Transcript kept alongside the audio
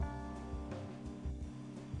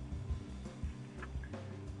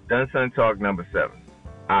Dunsun Talk number 7.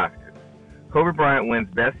 Oscars. Kobe Bryant wins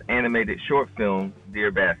Best Animated Short Film,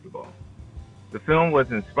 Dear Basketball. The film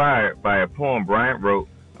was inspired by a poem Bryant wrote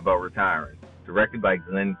about retiring, directed by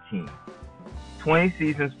Glenn Keane. 20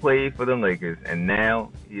 seasons played for the Lakers, and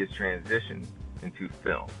now he has transitioned into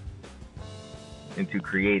film, into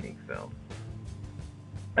creating film.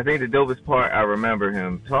 I think the dopest part I remember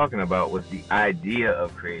him talking about was the idea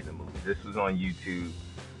of creating a movie. This was on YouTube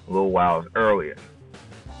a little while earlier,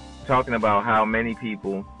 talking about how many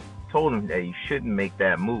people told him that he shouldn't make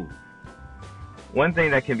that move. One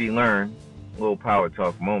thing that can be learned, a little power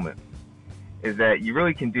talk moment, is that you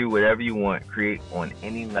really can do whatever you want, create on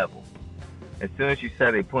any level. As soon as you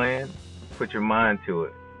set a plan, put your mind to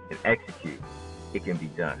it, and execute, it can be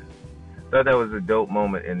done. I thought that was a dope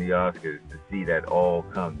moment in the Oscars to see that all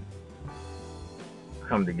come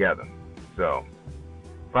together. So,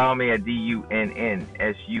 follow me at DUNNSUNN,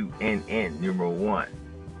 numeral 1.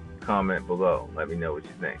 Comment below. Let me know what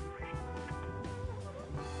you think.